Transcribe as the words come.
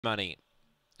money.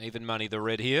 Even money the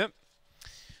red here.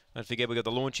 Don't forget we've got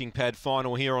the launching pad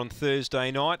final here on Thursday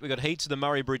night. We've got heats of the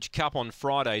Murray Bridge Cup on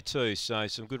Friday too, so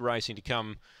some good racing to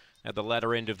come at the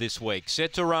latter end of this week.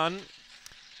 Set to run.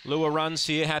 Lure runs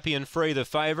here, Happy and Free the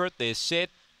favourite. They're set.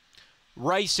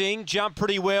 Racing, jump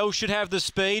pretty well, should have the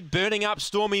speed. Burning up,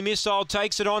 Stormy Missile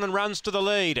takes it on and runs to the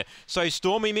lead. So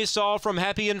Stormy Missile from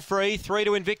Happy and Free, 3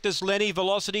 to Invictus Lenny,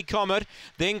 Velocity Comet,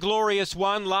 then Glorious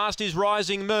One, last is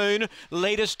Rising Moon.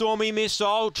 Leader Stormy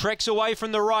Missile, treks away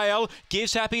from the rail,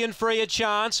 gives Happy and Free a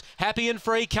chance. Happy and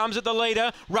Free comes at the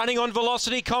leader, running on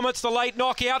Velocity Comet's the late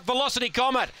knockout. Velocity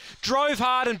Comet drove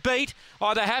hard and beat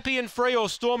either Happy and Free or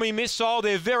Stormy Missile.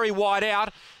 They're very wide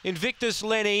out. Invictus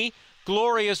Lenny,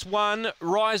 Glorious One,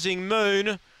 Rising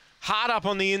Moon, hard up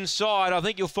on the inside. I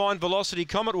think you'll find Velocity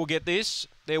Comet will get this.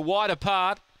 They're wide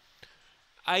apart.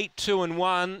 8, 2 and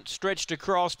 1 stretched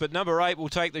across, but number 8 will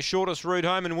take the shortest route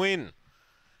home and win.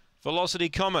 Velocity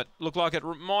Comet looked like it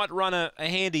might run a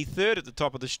handy third at the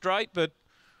top of the straight, but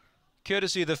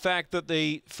courtesy of the fact that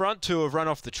the front two have run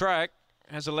off the track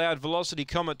has allowed Velocity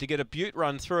Comet to get a beaut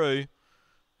run through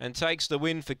and takes the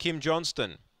win for Kim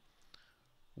Johnston.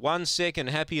 1 second,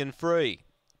 Happy and Free.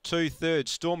 2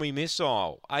 thirds, Stormy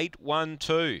Missile. 8, 1,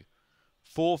 2.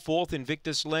 4 fourth,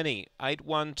 Invictus Lenny. 8,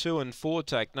 1, 2 and 4,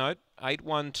 take note. 8,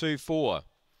 1, 2, 4.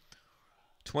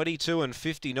 22 and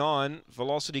 59,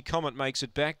 Velocity Comet makes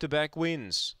it back-to-back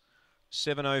wins.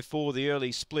 7.04 the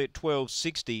early split,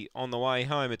 12.60 on the way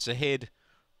home. It's ahead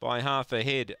by half a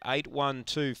head. 8, 1,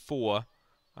 2, 4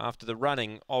 after the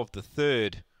running of the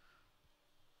third.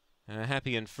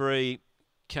 Happy and Free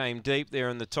came deep there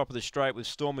in the top of the straight with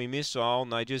Stormy Missile,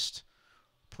 and they just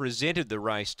presented the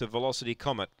race to Velocity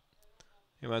Comet,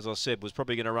 who, as I said, was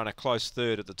probably going to run a close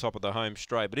third at the top of the home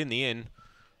straight, but in the end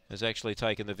has actually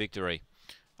taken the victory.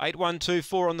 8, 1, 2,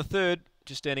 4 on the third,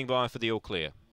 just standing by for the all clear.